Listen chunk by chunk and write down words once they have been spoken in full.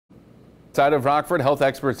Outside of Rockford, health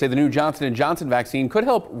experts say the new Johnson & Johnson vaccine could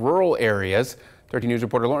help rural areas. 13 News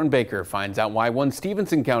reporter Lauren Baker finds out why one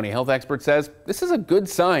Stephenson County health expert says this is a good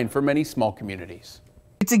sign for many small communities.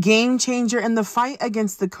 It's a game changer in the fight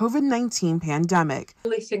against the COVID-19 pandemic. I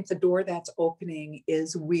really think the door that's opening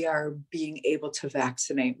is we are being able to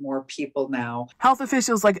vaccinate more people now. Health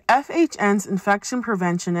officials like FHN's infection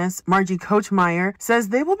preventionist Margie Kochmeyer says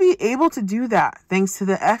they will be able to do that thanks to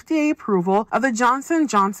the FDA approval of the Johnson &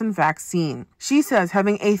 Johnson vaccine. She says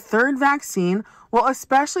having a third vaccine will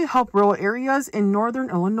especially help rural areas in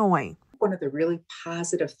northern Illinois. One of the really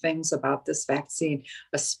positive things about this vaccine,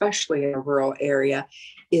 especially in a rural area,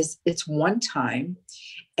 is it's one time.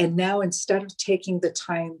 And now instead of taking the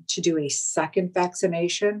time to do a second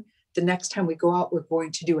vaccination, the next time we go out, we're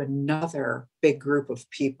going to do another big group of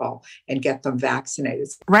people and get them vaccinated.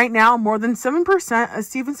 Right now, more than 7% of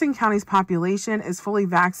Stephenson County's population is fully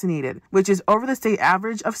vaccinated, which is over the state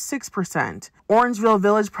average of 6%. Orangeville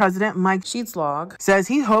Village President Mike Sheetslog says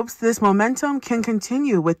he hopes this momentum can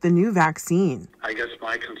continue with the new vaccine. I guess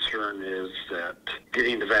my concern is that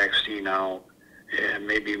getting the vaccine out, and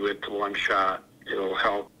maybe with the one shot, it'll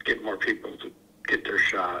help get more people to get their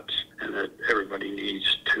shots, and that everybody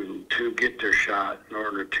needs to get their shot in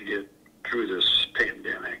order to get through this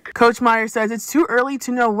pandemic. Kochmeyer says it's too early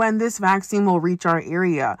to know when this vaccine will reach our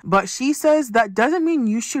area, but she says that doesn't mean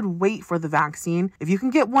you should wait for the vaccine. If you can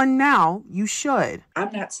get one now, you should.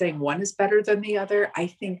 I'm not saying one is better than the other. I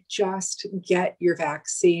think just get your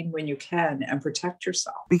vaccine when you can and protect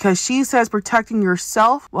yourself. Because she says protecting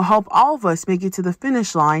yourself will help all of us make it to the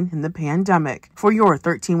finish line in the pandemic. For your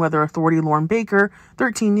 13 Weather Authority, Lauren Baker,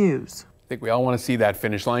 13 News. I think we all want to see that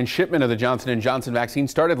finish line. Shipment of the Johnson & Johnson vaccine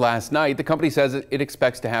started last night. The company says it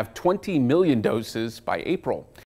expects to have 20 million doses by April.